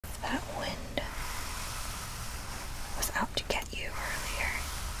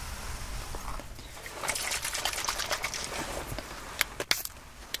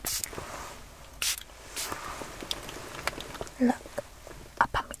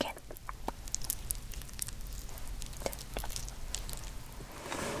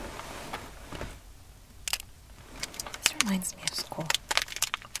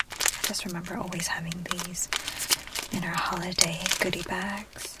just remember always having these in our holiday goodie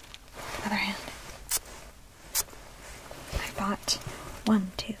bags. Other hand. I bought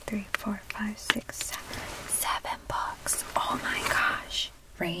 1, 2, 3, 4, 5, 6, 7 books. Oh my gosh.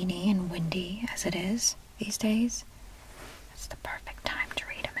 Rainy and windy as it is these days. It's the perfect time to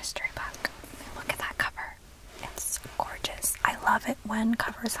read a mystery book. Look at that cover. It's gorgeous. I love it when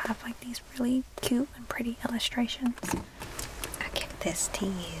covers have like these really cute and pretty illustrations. I'll give this to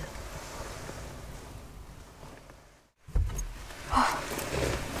you. Oh,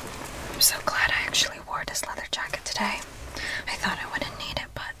 I'm so glad I actually wore this leather jacket today. I thought I wouldn't need it,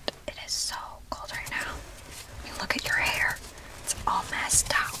 but it is so cold right now. I mean, look at your hair. It's all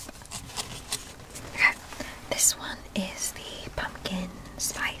messed up. Okay, this one is the pumpkin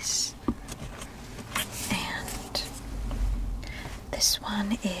spice. And this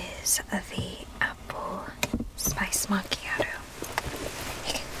one is the apple spice macchiato.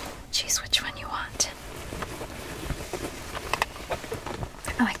 You can choose which one you want.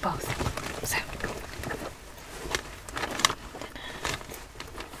 I like both, so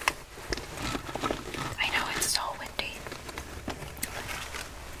I know it's so windy,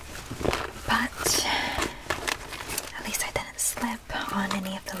 but at least I didn't slip on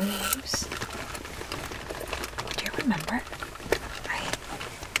any of the leaves. Do you remember?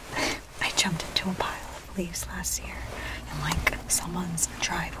 I jumped into a pile of leaves last year in like someone's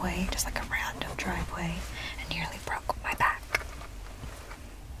driveway, just like a random driveway, and nearly broke my back.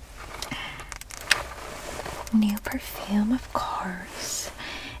 New perfume, of course.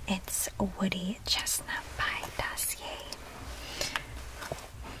 It's Woody Chestnut by Dossier.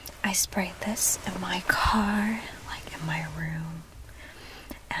 I sprayed this in my car, like in my room,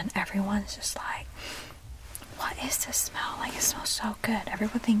 and everyone's just like, what is this smell? Like, it smells so good.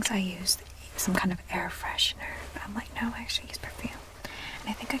 Everyone thinks I use some kind of air freshener, but I'm like, no, I actually use perfume. And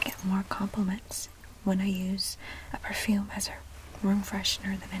I think I get more compliments when I use a perfume as a room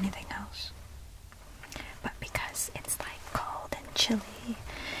freshener than anything else. But because it's like cold and chilly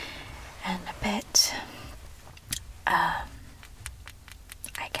and a bit, I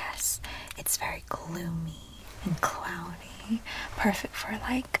guess it's very gloomy and cloudy, perfect for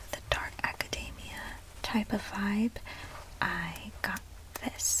like the dark academia type of vibe, I got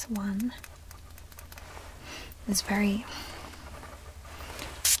this one. It's very,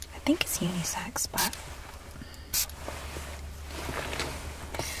 I think it's unisex, but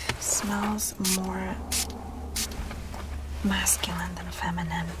smells more masculine than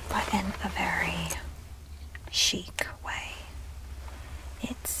feminine, but in a very chic way.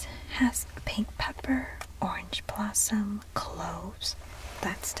 It has pink pepper, orange blossom, cloves.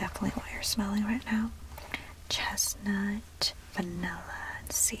 That's definitely what you're smelling right now. Chestnut, vanilla,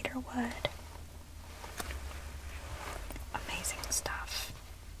 and cedar wood. Amazing stuff.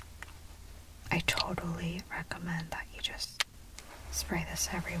 I totally recommend that you just spray this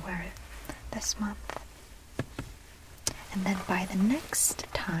everywhere this month. And then by the next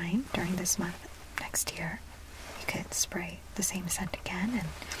time, during this month, next year, you could spray the same scent again and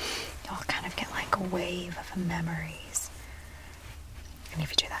you'll kind of get like a wave of memories. And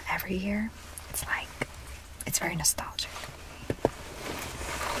if you do that every year, it's like, it's very nostalgic.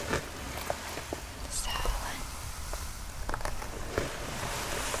 So,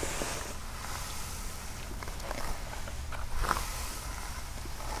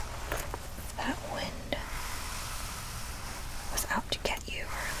 that wind was out to get you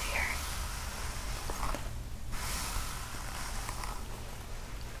earlier.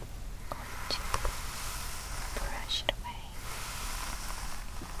 Going to brush it away.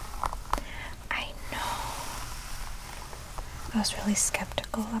 I know. I was really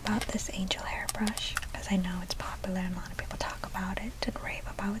skeptical about this angel hairbrush because I know it's popular and a lot of people talk about it and rave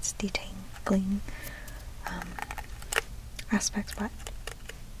about its detangling aspects, but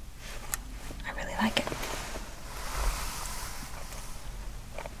I really like it.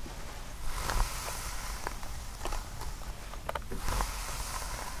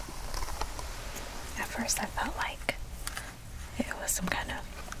 At first I felt like it was some kind of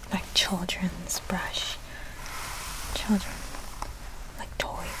like children's brush. Like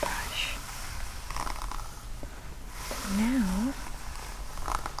toy brush. But now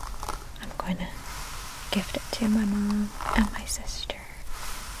I'm going to gift it to my mom and my sister.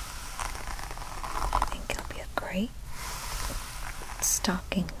 I think it'll be a great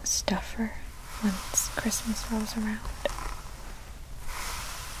stocking stuffer once Christmas rolls around.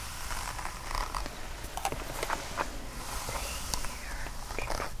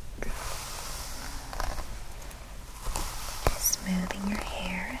 Smoothing your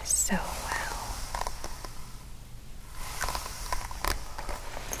hair so well.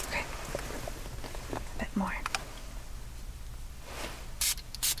 Okay.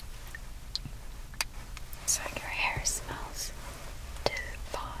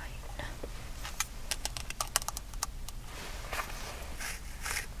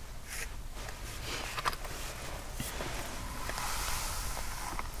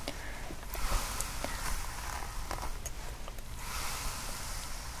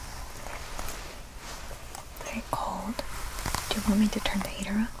 Want me to turn the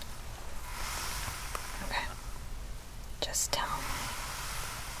heater on? Okay. Just tell me.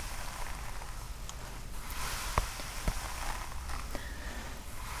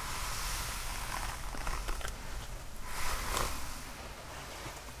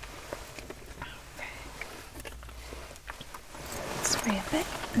 Spray a bit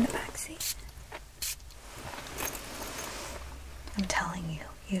in the backseat. I'm telling you,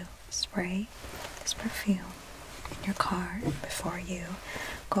 you spray this perfume in your car before you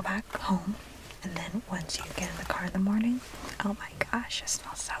go back home, and then once you get in the car in the morning, oh my gosh, it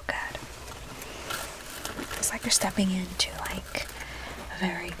smells so good. It's like you're stepping into like a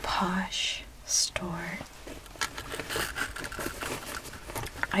very posh store.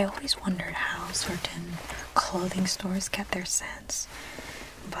 I always wondered how certain clothing stores get their scents,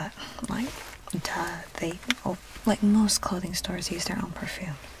 but like, like most clothing stores use their own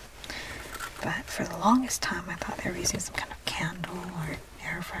perfume. But for the longest time, I thought they were using some kind of candle or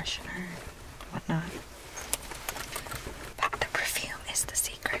air freshener, whatnot. But the perfume is the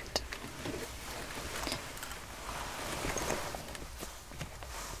secret.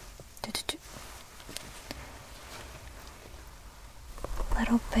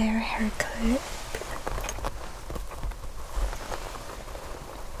 Little bear haircut.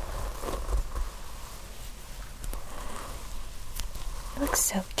 Looks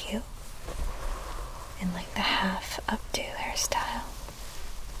so cute in like the half updo hairstyle.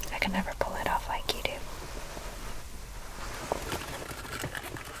 I can never pull it off like you do.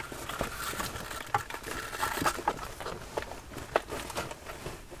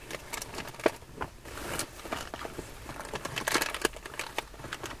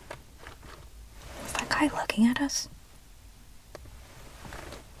 Is that guy looking at us?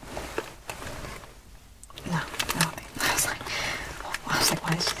 No, no. I was like,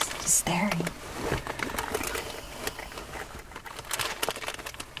 why is she just staring?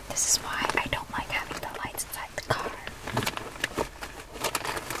 This is why I don't like having the lights inside the car.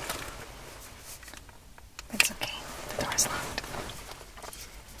 It's okay. The door's locked.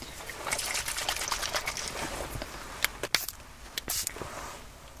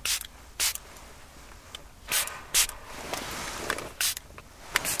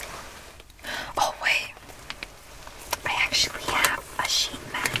 Oh, wait. I actually have a sheet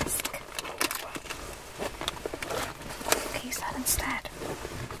mask. Okay, use that instead.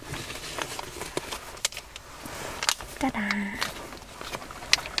 Ta-da!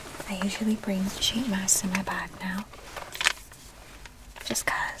 I usually bring sheet masks in my bag now. Just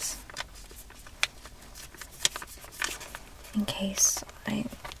 'cause. In case I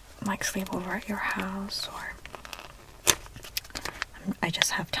like sleep over at your house, or I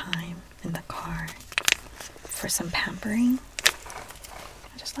just have time in the car for some pampering.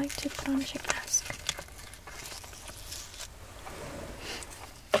 I just like to put on a sheet mask.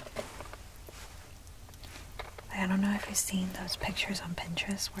 I don't know if you've seen those pictures on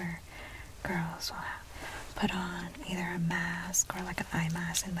Pinterest where girls will put on either a mask or like an eye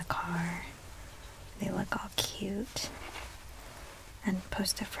mask in the car. They look all cute and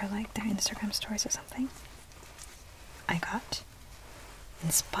post it for like their Instagram stories or something. I got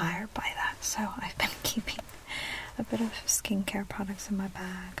inspired by that, so I've been keeping a bit of skincare products in my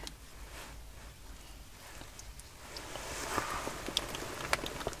bag.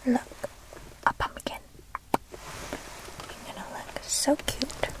 Look, a pumpkin. You're gonna look so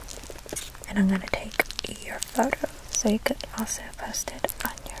cute. And I'm gonna take your photo so you could also post it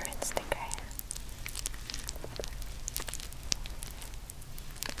on your Instagram.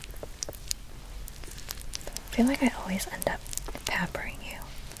 I feel like I always end up pampering you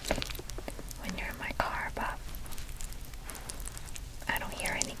when you're in my car, but I don't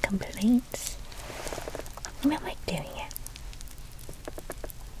hear any complaints. I mean, I like doing it.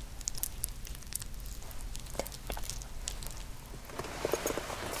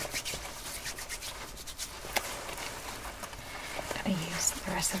 Gotta use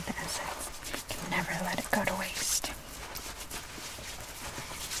the rest of the essence. Can never let it go to waste.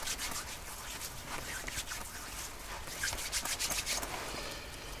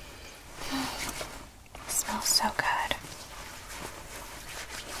 It smells so good.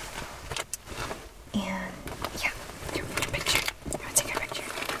 And yeah, your picture. I want to take a picture.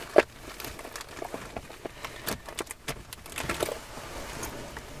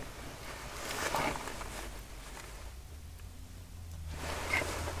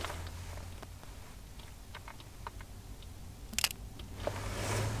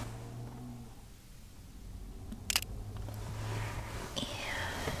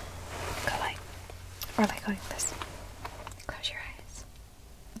 Go like this. Close your eyes.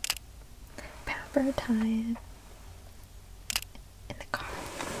 Pamper time.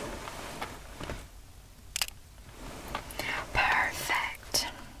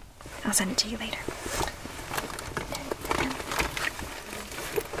 I'll send it to you later.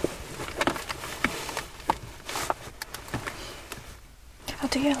 I'll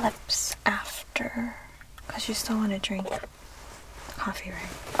do your lips after, because you still want to drink coffee,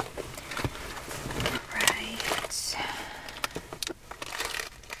 right? Right.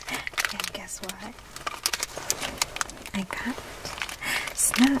 And guess what? I got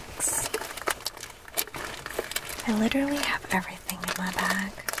snacks. I literally have everything in my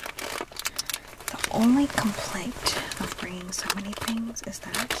bag. The only complaint of bringing so many things is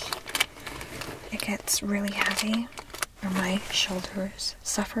that it gets really heavy or my shoulders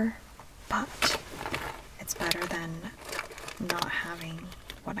suffer, but it's better than not having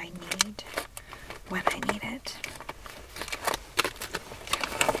what I need when I need it.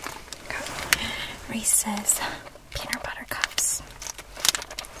 Got Reese's peanut butter cups.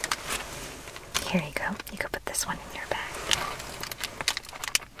 Here you go. You could put this one in your bag.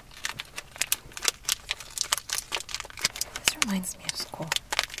 This reminds me of school.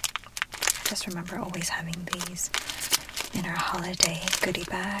 I just remember always having these in our holiday goodie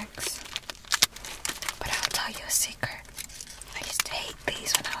bags. But I'll tell you a secret. I used to hate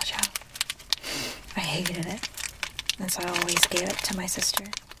these when I was young. I hated it. And so I always gave it to my sister,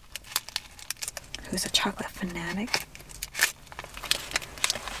 who's a chocolate fanatic.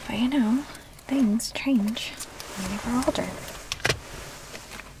 But you know, things change when you grow older.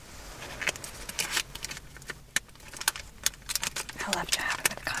 I love to have it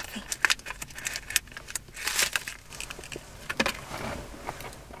with coffee.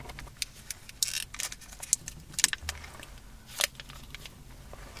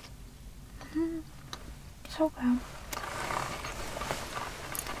 So good.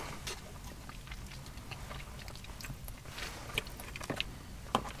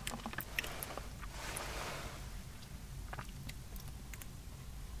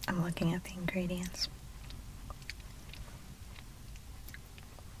 I'm looking at the ingredients.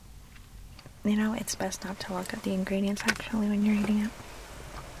 You know, it's best not to look at the ingredients actually when you're eating it.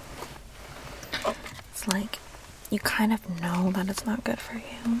 It's like you kind of know that it's not good for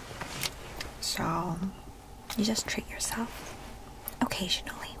you. So you just treat yourself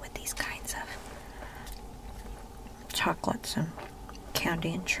occasionally with these kinds of chocolates and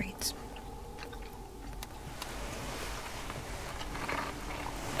candy and treats.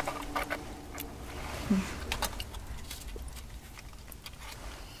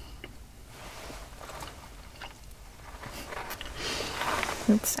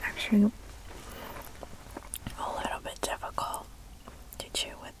 It's actually a little bit difficult to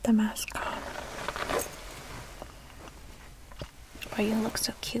chew with the mask on. But you look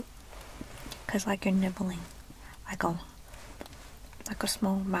so cute. Because like you're nibbling. Like a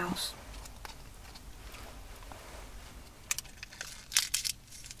small mouse.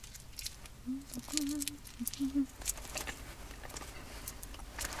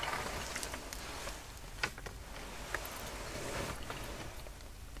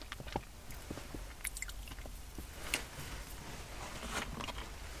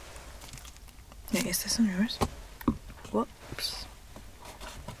 Is this one yours? Whoops.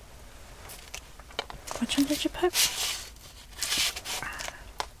 Which one did you put?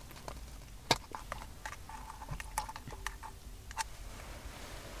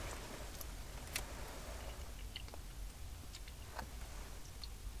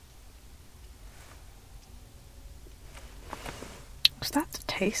 Was that the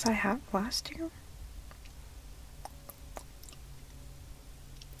taste I had last year?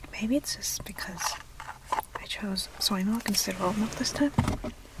 Maybe it's just because I chose soy milk instead of oat milk this time.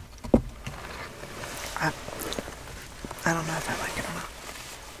 I don't know if I like it or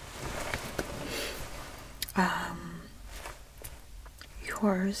not.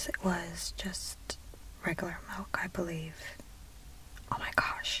 Yours was just regular milk, I believe. Oh my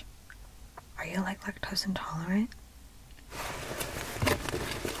gosh. Are you like lactose intolerant?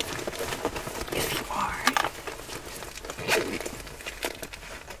 If you are,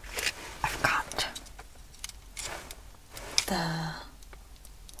 I've got the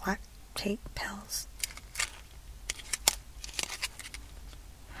lactate pills.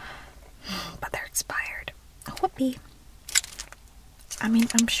 But they're expired. Whoopee. I mean,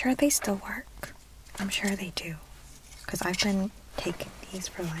 I'm sure they still work. I'm sure they do. Because I've been taking these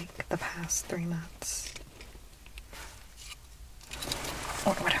for like the past 3 months.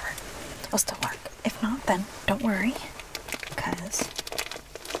 Or whatever. They'll still work. If not, then don't worry. Because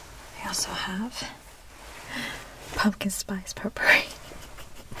I also have pumpkin spice potpourri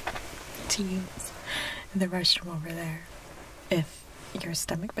to use in the restroom over there. If your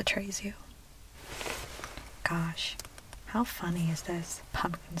stomach betrays you. Gosh, How funny is this?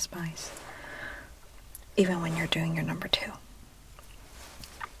 Pumpkin spice. Even when you're doing your number 2.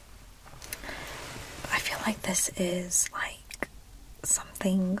 I feel like this is like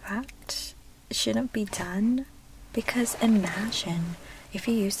something that shouldn't be done, because imagine if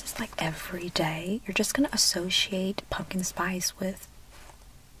you use this like every day, you're just gonna associate pumpkin spice with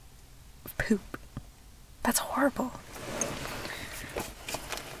poop. That's horrible.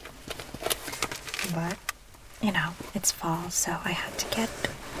 But, you know, it's fall, so I had to get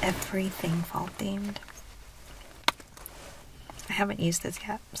everything fall themed. I haven't used this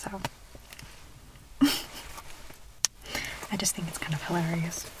yet, so I just think it's kind of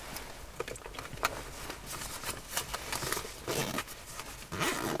hilarious.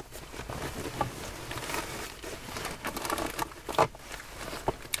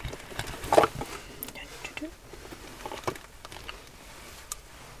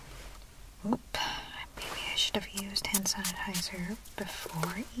 Have used hand sanitizer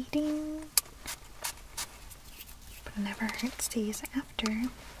before eating, but it never hurts to use it after.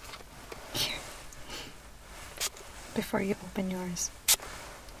 Here. Before you open yours.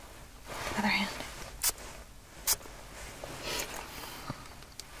 Other hand.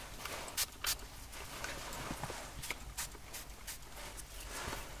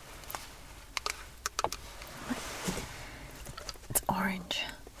 It's orange.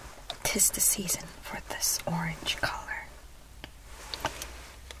 'Tis the season for this orange color.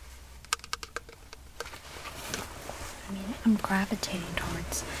 I mean, I'm gravitating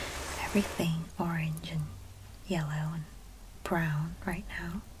towards everything orange and yellow and brown right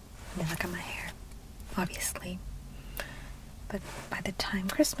now. I mean, look at my hair, obviously. But by the time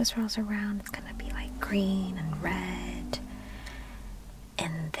Christmas rolls around, it's gonna be like green and red,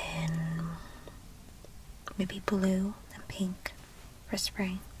 and then maybe blue and pink for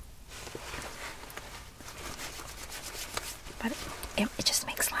spring. But it just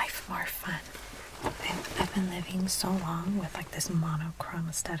makes life more fun. I've been living so long with like this monochrome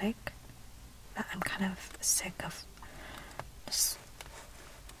aesthetic that I'm kind of sick of just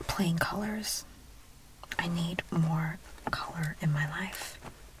plain colors. I need more color in my life.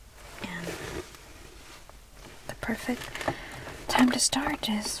 And the perfect time to start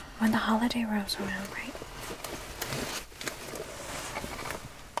is when the holiday rolls around, right?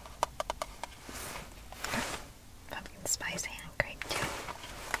 Spice hand cream too.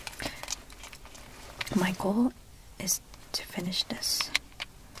 My goal is to finish this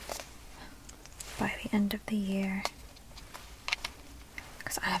by the end of the year,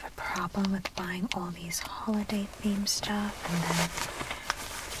 because I have a problem with buying all these holiday themed stuff and then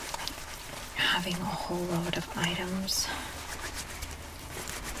having a whole load of items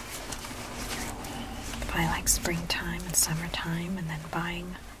by like springtime and summertime, and then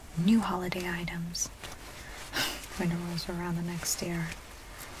buying new holiday items when it rolls around the next year.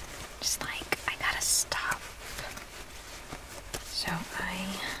 Just like, I gotta stop.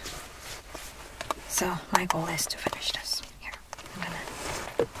 So my goal is to finish this. Here, I'm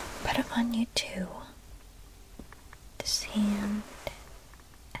gonna put it on you too. This hand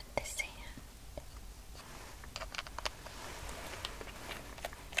and this hand.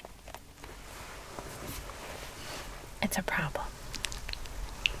 It's a problem.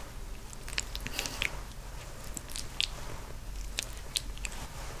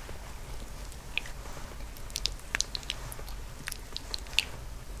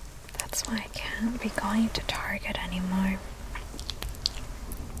 That's why I can't be going to Target anymore.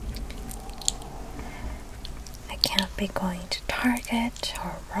 I can't be going to Target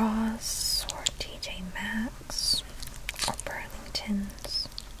or Ross or TJ Maxx or Burlington's,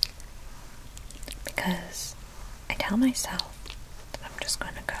 because I tell myself that I'm just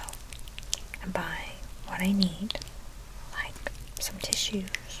going to go and buy what I need, like some tissues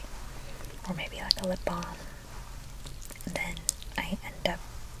or maybe like a lip balm, and then I end up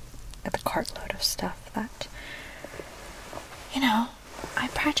with a cartload of stuff that, you know, I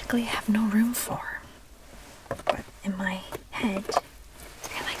practically have no room for. But in my head,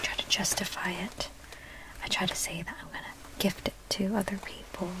 I like try to justify it. I try to say that I'm gonna gift it to other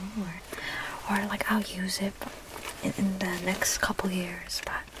people, or like I'll use it in the next couple years,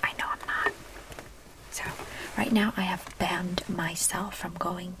 but I know I'm not. So right now I have banned myself from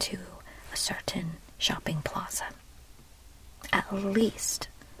going to a certain shopping plaza, at least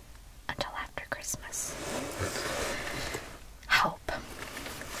until after Christmas. Help.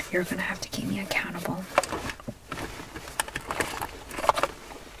 You're gonna have to keep me accountable.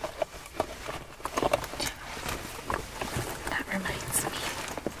 That reminds me.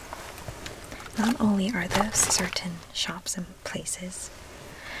 Not only are there certain shops and places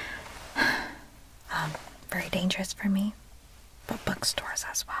very dangerous for me, but bookstores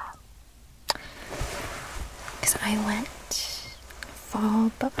as well. Because I went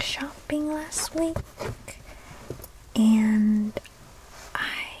fall book shopping last week, and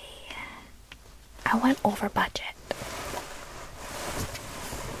I went over budget.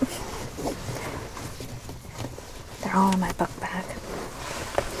 They're all in my book bag.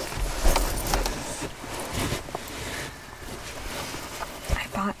 I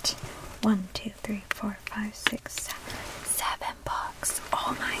bought 1, 2, 3, 4, 5, 6, 7 books.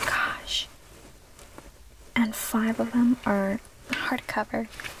 Oh my gosh. And 5 of them are hardcover.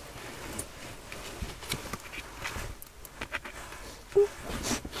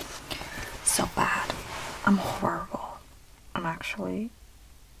 So bad. I'm horrible.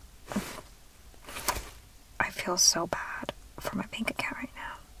 I feel so bad for my bank account right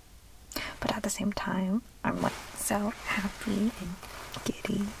now. But at the same time, I'm like so happy and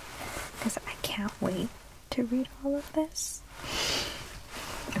giddy because I can't wait to read all of this.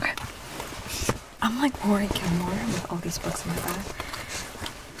 Okay. I'm like Rory Gilmore with all these books in my bag.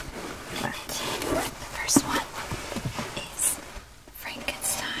 But the first one is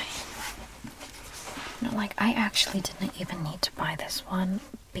Frankenstein. No, like I actually didn't even need to buy this one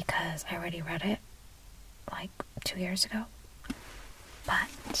because I already read it like 2 years ago. But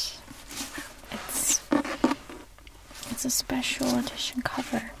it's a special edition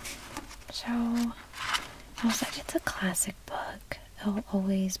cover. So I was like, it's a classic book. It'll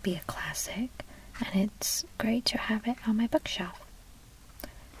always be a classic. And it's great to have it on my bookshelf.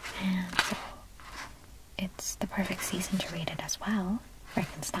 And so it's the perfect season to read it as well,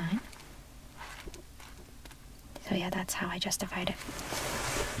 Frankenstein. So yeah, that's how I justified it.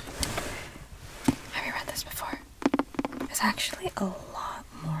 Have you read this before? It's actually a lot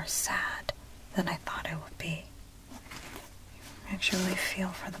more sad than I thought it would be. I actually feel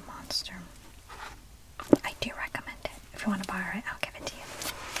for the monster. I do recommend it. If you want to borrow it, I'll give it to you.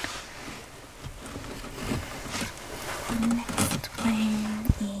 Next one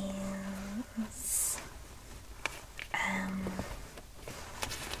is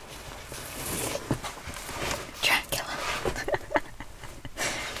Dracula.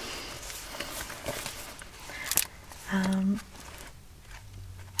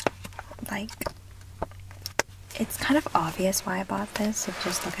 Like it's kind of obvious why I bought this if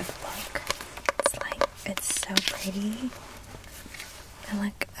you just look at the book. It's like it's so pretty. And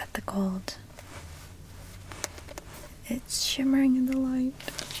look at the gold. It's shimmering in the light.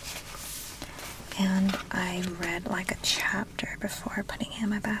 And I read like a chapter before putting it in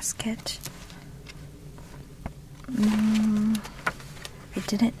my basket. I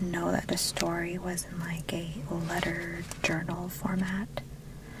didn't know that the story was in like a letter journal format,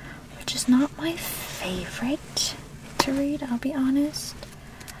 which is not my favorite to read, I'll be honest.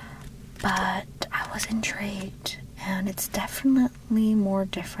 But I was intrigued, and it's definitely more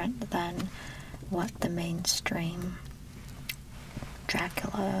different than what the mainstream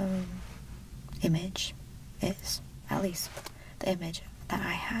Dracula image is, at least the image that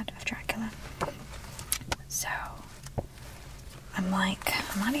I had of Dracula. So I'm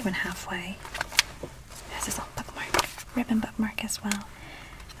not even halfway. It has this little bookmark, ribbon bookmark as well.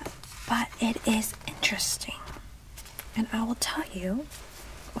 But it is interesting, and I will tell you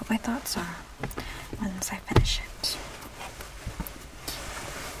what my thoughts are once I finish it.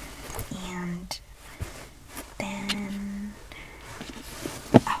 And then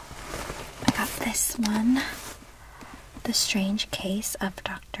I got this one, The Strange Case of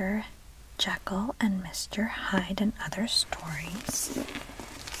Dr. Jekyll and Mr. Hyde and Other Stories.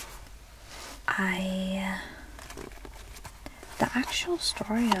 The actual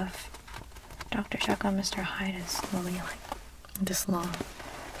story of Dr. Jekyll and Mr. Hyde is only like this long.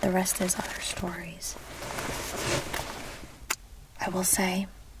 The rest is other stories. I will say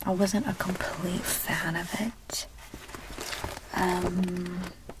I wasn't a complete fan of it.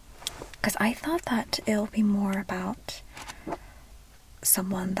 Because I thought that it'll be more about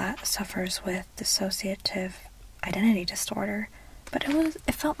someone that suffers with dissociative identity disorder, but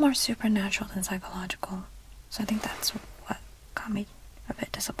it felt more supernatural than psychological. So I think that's what got me a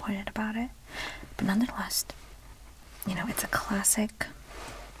bit disappointed about it. But nonetheless, you know, it's a classic.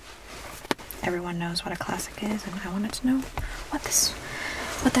 Everyone knows what a classic is, and I wanted to know what this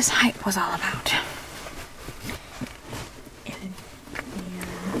hype was all about.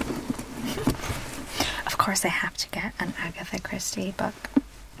 Of course, I have to get an Agatha Christie book,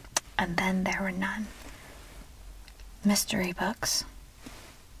 and then there were none. Mystery books,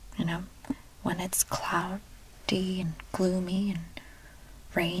 you know, when it's cloudy and gloomy and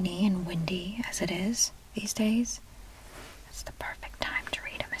rainy and windy as it is these days, it's the perfect time to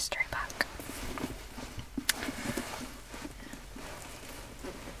read a mystery book.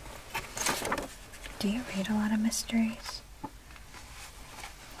 Do you read a lot of mysteries?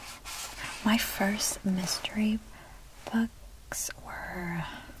 My first mystery books were,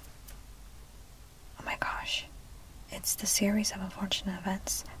 oh my gosh, it's the series of Unfortunate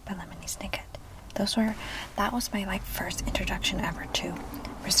Events by Lemony Snicket. That was my like first introduction ever to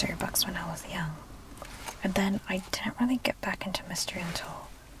mystery books when I was young. And then I didn't really get back into mystery until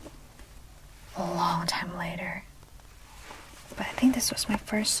a long time later. But I think this was my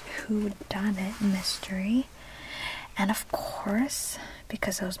first whodunit mystery. And of course,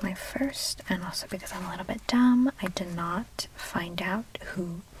 because it was my first, and also because I'm a little bit dumb, I did not find out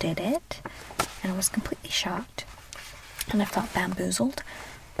who did it. And I was completely shocked. And I felt bamboozled.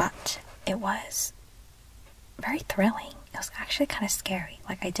 But it was very thrilling. It was actually kind of scary.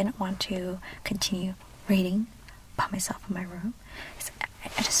 Like, I didn't want to continue reading by myself in my room.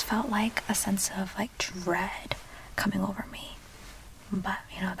 I just felt like a sense of like dread coming over me. But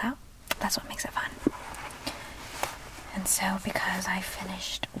you know, that's what makes it fun. And so because I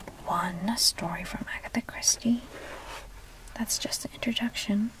finished one story from Agatha Christie, that's just the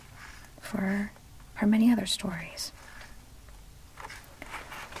introduction for her many other stories.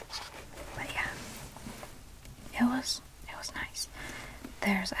 But yeah, it was nice.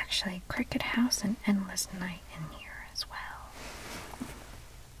 There's actually Cricket House and Endless Night in here as well.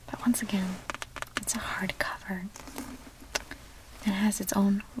 But once again, it's a hardcover. It has its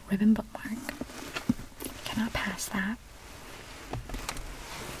own ribbon bookmark. Cannot pass that.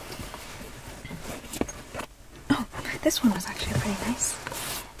 Oh, this one was actually pretty nice.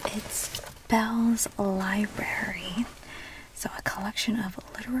 It's Belle's Library. So a collection of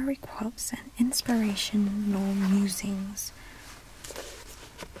literary quotes and inspirational musings.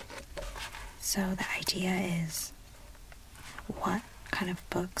 So the idea is what kind of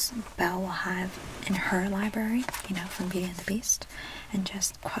books Belle will have in her library, you know, from Beauty and the Beast, and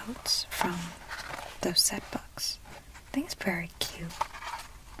just quotes from those set books. I think it's very cute.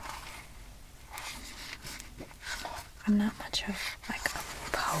 I'm not much of like a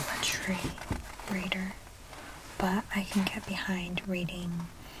poetry reader, but I can get behind reading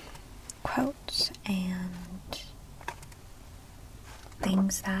quotes and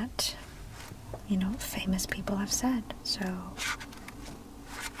things that, you know, famous people have said. So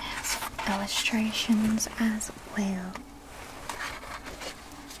it has illustrations as well.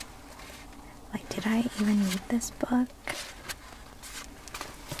 Like, did I even need this book?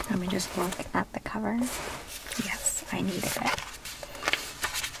 Let me just look at the cover. Yes, I needed it. I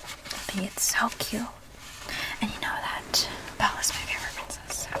think it's so cute. And you know that Belle is my favorite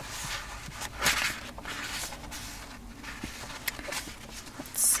princess, so.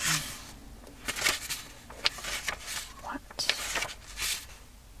 Let's see. What?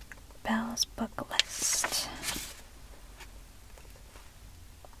 Belle's book list.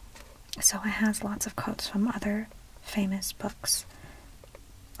 So it has lots of quotes from other famous books,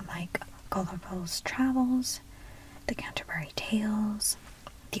 like Gulliver's Travels, The Canterbury Tales,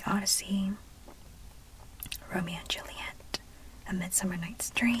 The Odyssey, Romeo and Juliet, A Midsummer Night's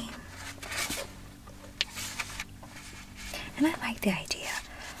Dream. And I like the idea,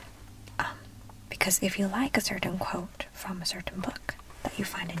 because if you like a certain quote from a certain book that you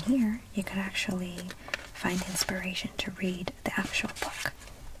find in here, you could actually find inspiration to read the actual book.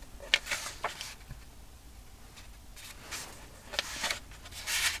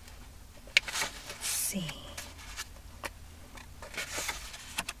 Let's see.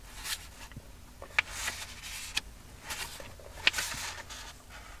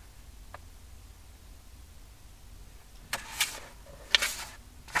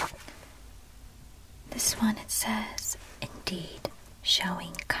 This one, it says, "Indeed,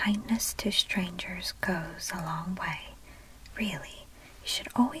 showing kindness to strangers goes a long way. Really, you should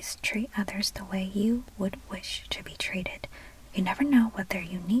always treat others the way you would wish to be treated. You never know what their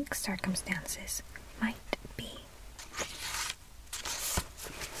unique circumstances might be."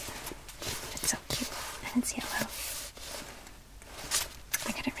 It's so cute, and it's yellow.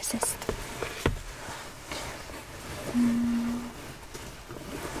 I couldn't resist.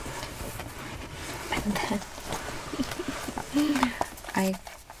 And then I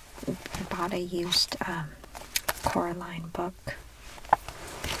bought a used Coraline book.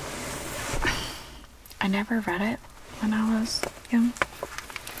 I never read it when I was young.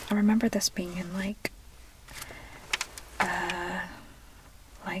 I remember this being in like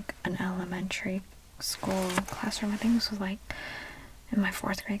an elementary school classroom. I think this was like in my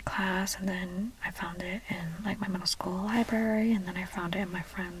 4th grade class, and then I found it in like my middle school library, and then I found it in my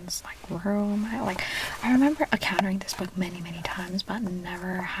friend's like room. I remember encountering this book many times, but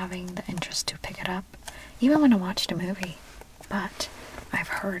never having the interest to pick it up, even when I watched a movie. But I've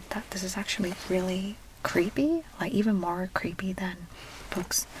heard that this is actually really creepy, like even more creepy than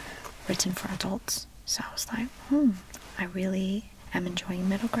books written for adults. So I was like, I really am enjoying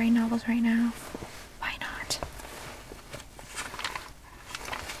middle grade novels right now. Why not?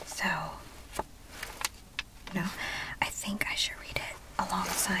 So, I think I should read it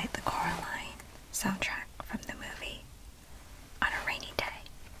alongside the Coraline soundtrack from the movie on a rainy day.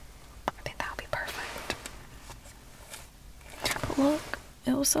 I think that would be perfect. But look,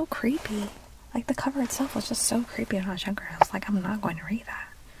 it was so creepy. Like, the cover itself was just so creepy when I was younger. I was like, I'm not going to read that.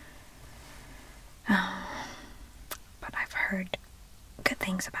 But I've heard good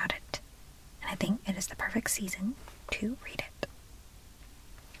things about it. And I think it is the perfect season to read it.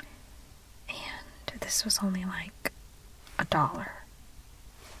 And this was only like $1.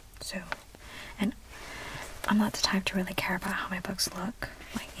 So, and I'm not the type to really care about how my books look.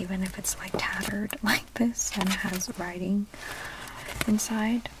 Like, even if it's like tattered like this and it has writing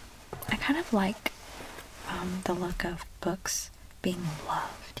inside. I kind of like the look of books being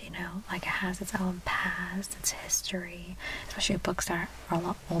loved, like it has its own past, its history, especially books that are a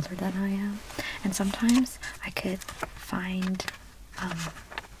lot older than I am. And sometimes I could find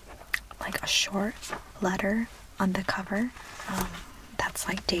like a short letter on the cover that's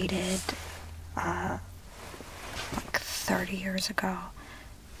like dated like 30 years ago,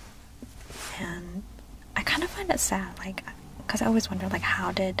 and I kind of find it sad, like, because I always wonder, like,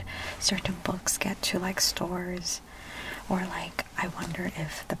 how did certain books get to like stores, or like I wonder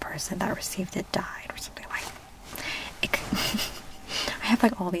if the person that received it died or something like it. I have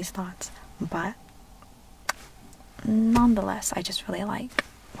like all these thoughts, but nonetheless I just really like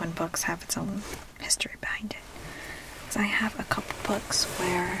when books have its own history behind it. So I have a couple books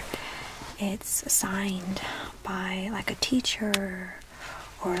where it's signed by like a teacher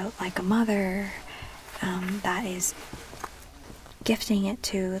or like a mother that is gifting it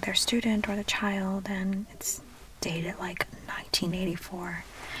to their student or the child, and it's dated like 1984.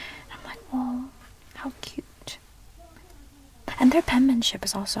 And I'm like, oh, how cute. And their penmanship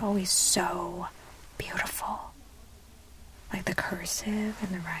is also always so beautiful. Like the cursive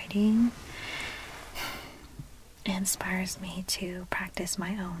and the writing. It inspires me to practice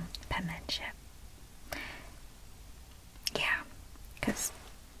my own penmanship. Yeah, because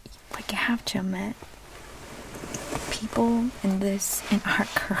like you have to admit, people in our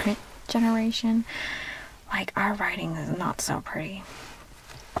current generation, like, our writing is not so pretty.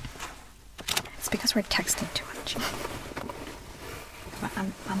 It's because we're texting too much. But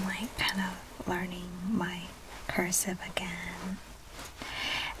I'm like kind of learning my cursive again.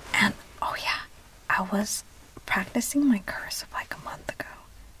 And oh yeah, I was practicing my cursive like a month ago,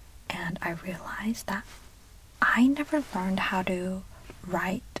 and I realized that I never learned how to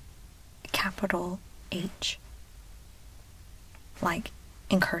write capital H like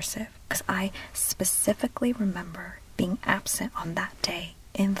in cursive, because I specifically remember being absent on that day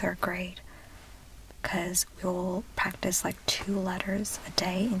in 3rd grade, because we will practice like 2 letters a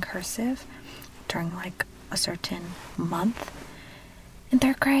day in cursive during like a certain month in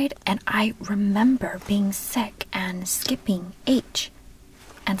 3rd grade, and I remember being sick and skipping H,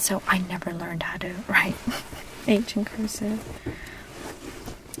 and so I never learned how to write H in cursive.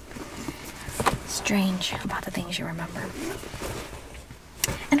 Strange about the things you remember.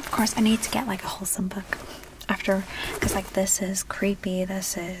 And of course, I need to get like a wholesome book after, because like this is creepy,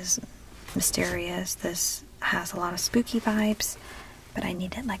 this is mysterious, this has a lot of spooky vibes, but I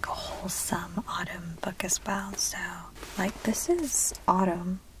needed like a wholesome autumn book as well. So like this is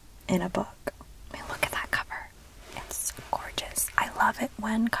autumn in a book. I mean, look at that cover. It's gorgeous. I love it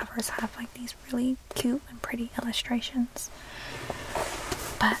when covers have like these really cute and pretty illustrations.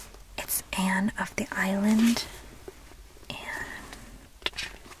 But it's Anne of the Island, and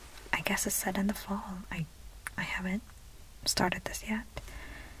I guess it's set in the fall. I haven't started this yet.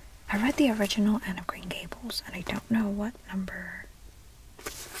 I read the original Anne of Green Gables, and I don't know what number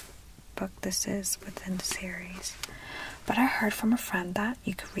book this is within the series. But I heard from a friend that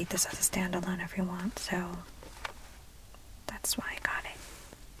you could read this as a standalone if you want, so that's why I got it.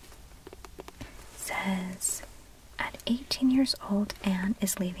 It says, at 18 years old, Anne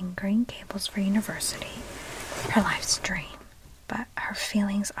is leaving Green Gables for university, her life's dream. But her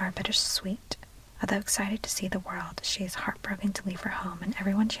feelings are bittersweet. Although excited to see the world, she is heartbroken to leave her home and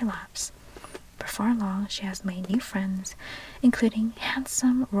everyone she loves. Before long, she has made new friends, including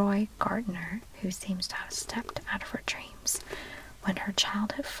handsome Roy Gardner, who seems to have stepped out of her dreams. When her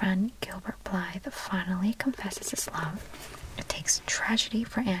childhood friend Gilbert Blythe finally confesses his love, it takes tragedy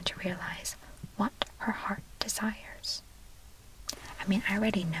for Anne to realize what her heart desires. I mean, I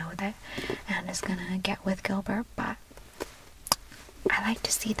already know that Anne is gonna get with Gilbert, but I like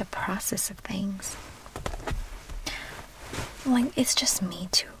to see the process of things. Like, it's just me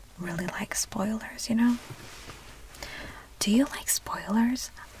to really like spoilers, you know? Do you like spoilers?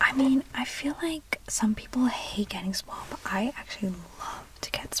 I mean, I feel like some people hate getting spoiled, but I actually love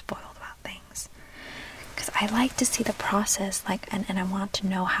to get spoiled about things. Because I like to see the process, like, and I want to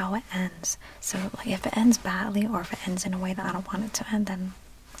know how it ends. So, like, if it ends badly or if it ends in a way that I don't want it to end, then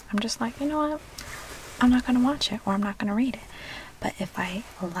I'm just like, you know what? I'm not going to watch it or I'm not going to read it. But if I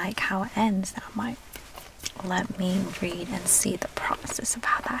like how it ends, then I'm like, let me read and see the process of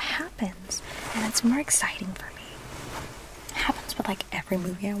how that happens. And it's more exciting for me. It happens with like every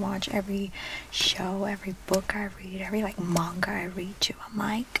movie I watch, every show, every book I read, every like manga I read too. I'm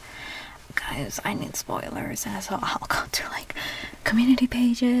like, guys, I need spoilers. And so I'll go to like community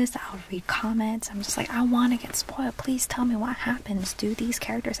pages, I'll read comments. I'm just like, I want to get spoiled. Please tell me what happens. Do these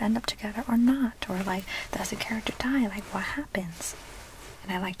characters end up together or not? Or like, does a character die? Like, what happens?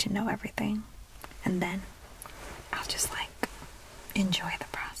 And I like to know everything. And then I'll just like enjoy the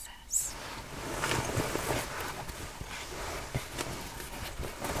process.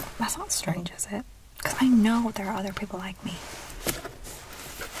 That's not strange, is it? Because I know there are other people like me.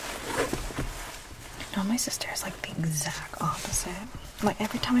 No, my sister is like the exact opposite. Like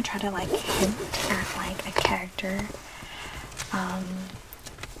every time I try to like hint at like a character,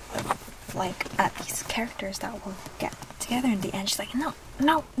 like at these characters that will get together in the end, she's like, no,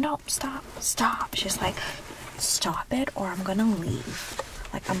 stop. She's like, stop it or I'm gonna leave.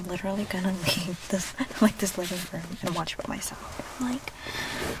 Like, I'm literally gonna leave this, like, this living room and watch it by myself. I'm like,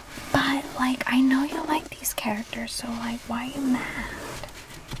 but, like, I know you like these characters, so, like, why are you mad?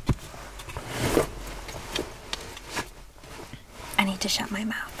 I need to shut my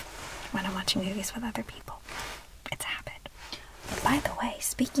mouth when I'm watching movies with other people. It's a habit. But by the way,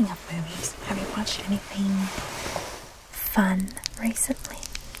 speaking of movies, have you watched anything fun recently?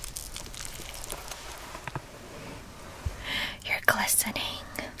 You're glistening.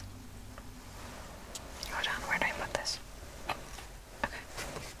 Hold on, where did I put this? Okay.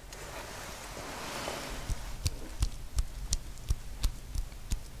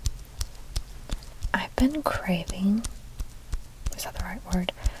 I've been craving, is that the right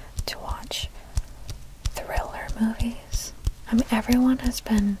word, to watch thriller movies. I mean, everyone has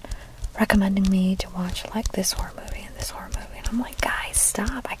been recommending me to watch like this horror movie and this horror movie, and I'm like, guys,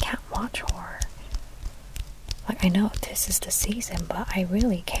 stop, I can't watch horror. Like, I know this is the season, but I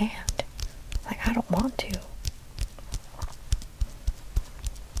really can't. Like, I don't want to.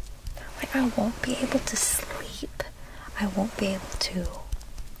 Like, I won't be able to sleep. I won't be able to,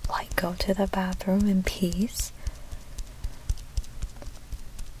 like, go to the bathroom in peace.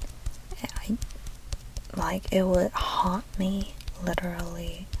 Like, it would haunt me,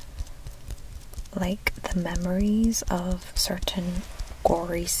 literally. Like, the memories of certain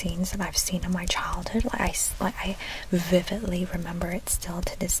gory scenes that I've seen in my childhood, I vividly remember it still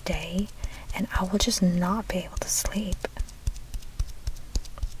to this day, and I will just not be able to sleep.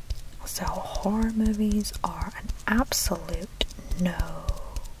 So horror movies are an absolute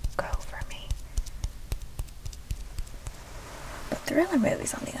no-go for me. But thriller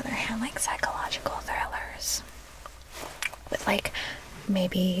movies, on the other hand, like psychological thrillers with like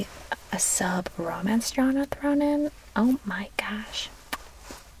maybe a sub-romance genre thrown in, oh my gosh.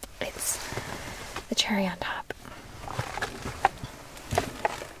 It's the cherry on top.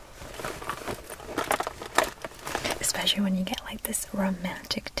 Especially when you get like this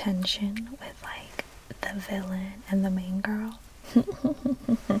romantic tension with like the villain and the main girl.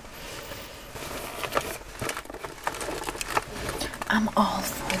 I'm all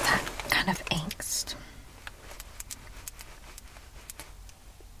for that kind of angst.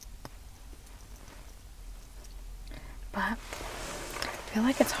 But I feel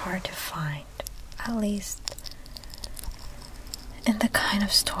like it's hard to find, at least in the kind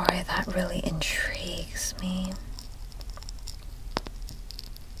of story that really intrigues me.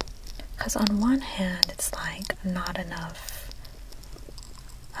 Because on one hand, it's like not enough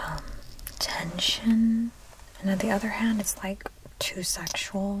tension, and on the other hand, it's like too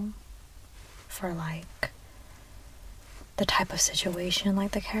sexual for like the type of situation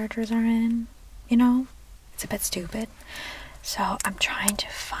like the characters are in, you know? It's a bit stupid. So I'm trying to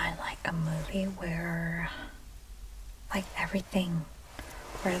find like a movie where like everything,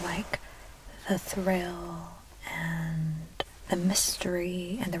 where like the thrill and the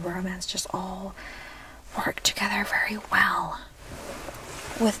mystery and the romance just all work together very well,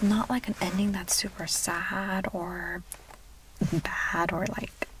 with not like an ending that's super sad or bad or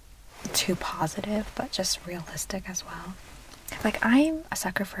like too positive, but just realistic as well. Like, I'm a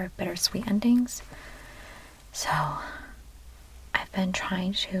sucker for bittersweet endings, so I've I've been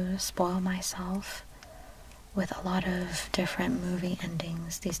trying to spoil myself with a lot of different movie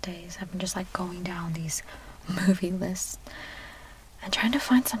endings these days. I've been just like going down these movie lists and trying to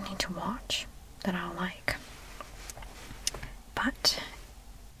find something to watch that I'll like. But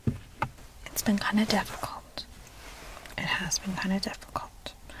it's been kind of difficult. It has been kind of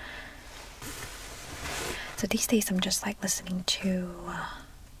difficult. So these days I'm just like listening to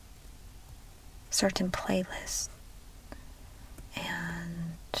certain playlists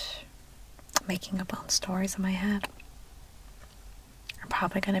and making up own stories in my head. I'm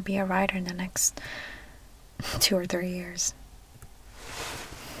probably going to be a writer in the next 2 or 3 years.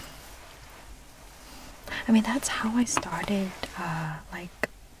 I mean, that's how I started like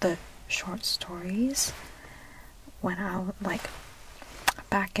the short stories when I like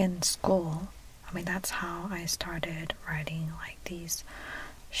back in school. I mean, that's how I started writing like these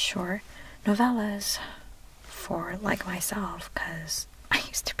short novellas for like myself, because I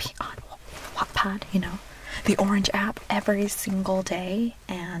used to be on Wattpad, you know, the orange app, every single day.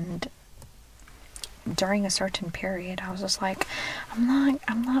 And during a certain period I was just like, I'm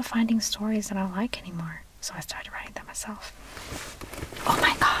not finding stories that I like anymore, so I started writing them myself. Oh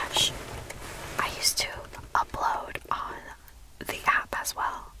my gosh, I used to upload on the app as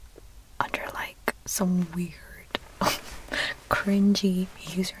well under like some weird cringy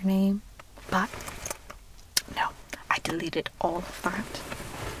username, but no, I deleted all of that.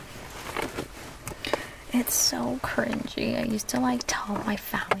 It's so cringy. I used to like tell my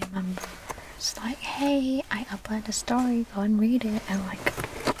family members like, hey, I uploaded a story, go and read it, and like,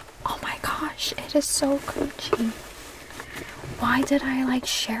 oh my gosh, it is so cringy. Why did I like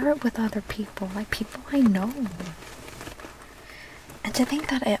share it with other people, like people I know? And to think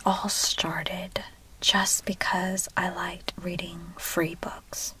that it all started just because I liked reading free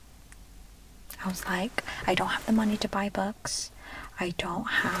books. I was like, I don't have the money to buy books. I didn't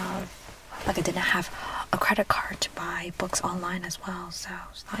have a credit card to buy books online as well. So I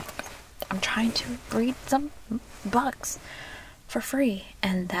was like, I'm trying to read some books for free.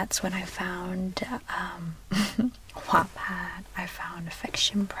 And that's when I found Wattpad. I found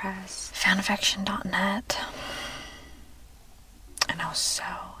Fiction Press, fanfiction.net. And I was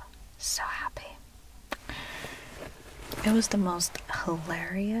so happy. It was the most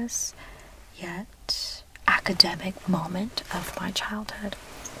hilarious yet academic moment of my childhood.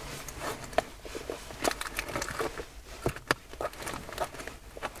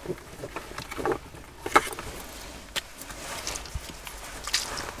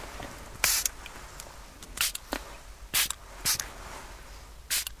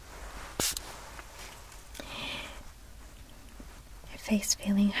 Your face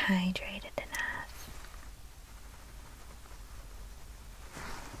feeling hydrated enough.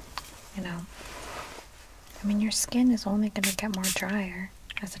 You know, I mean, your skin is only going to get more drier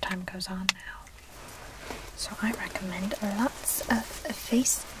as the time goes on now. So I recommend lots of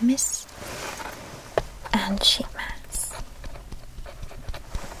face mist and sheet masks.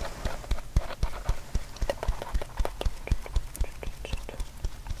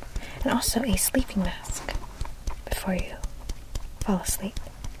 And also a sleeping mask before you fall asleep,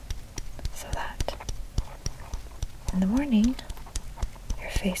 so that in the morning your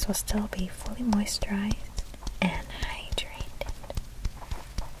face will still be fully moisturized and hydrated.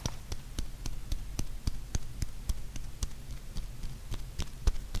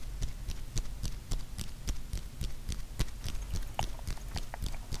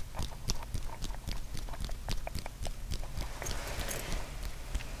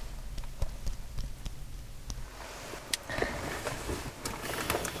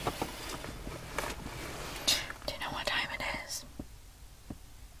 Do you know what time it is?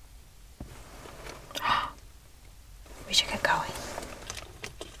 We should get going.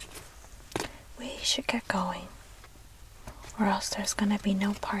 We should get going, or else there's gonna be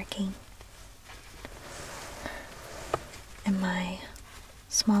no parking in my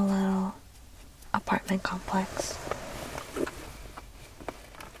small little apartment complex.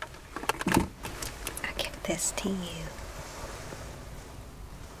 I give this to you.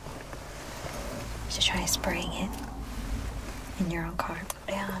 You should try spraying it in your own car.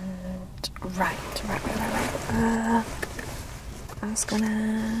 And right. I was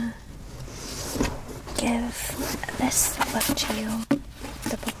gonna give this book to you,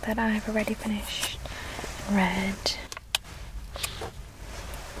 the book that I've already finished and read.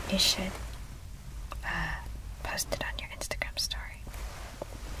 You should post it on your Instagram story.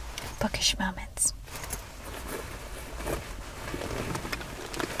 Bookish Moments.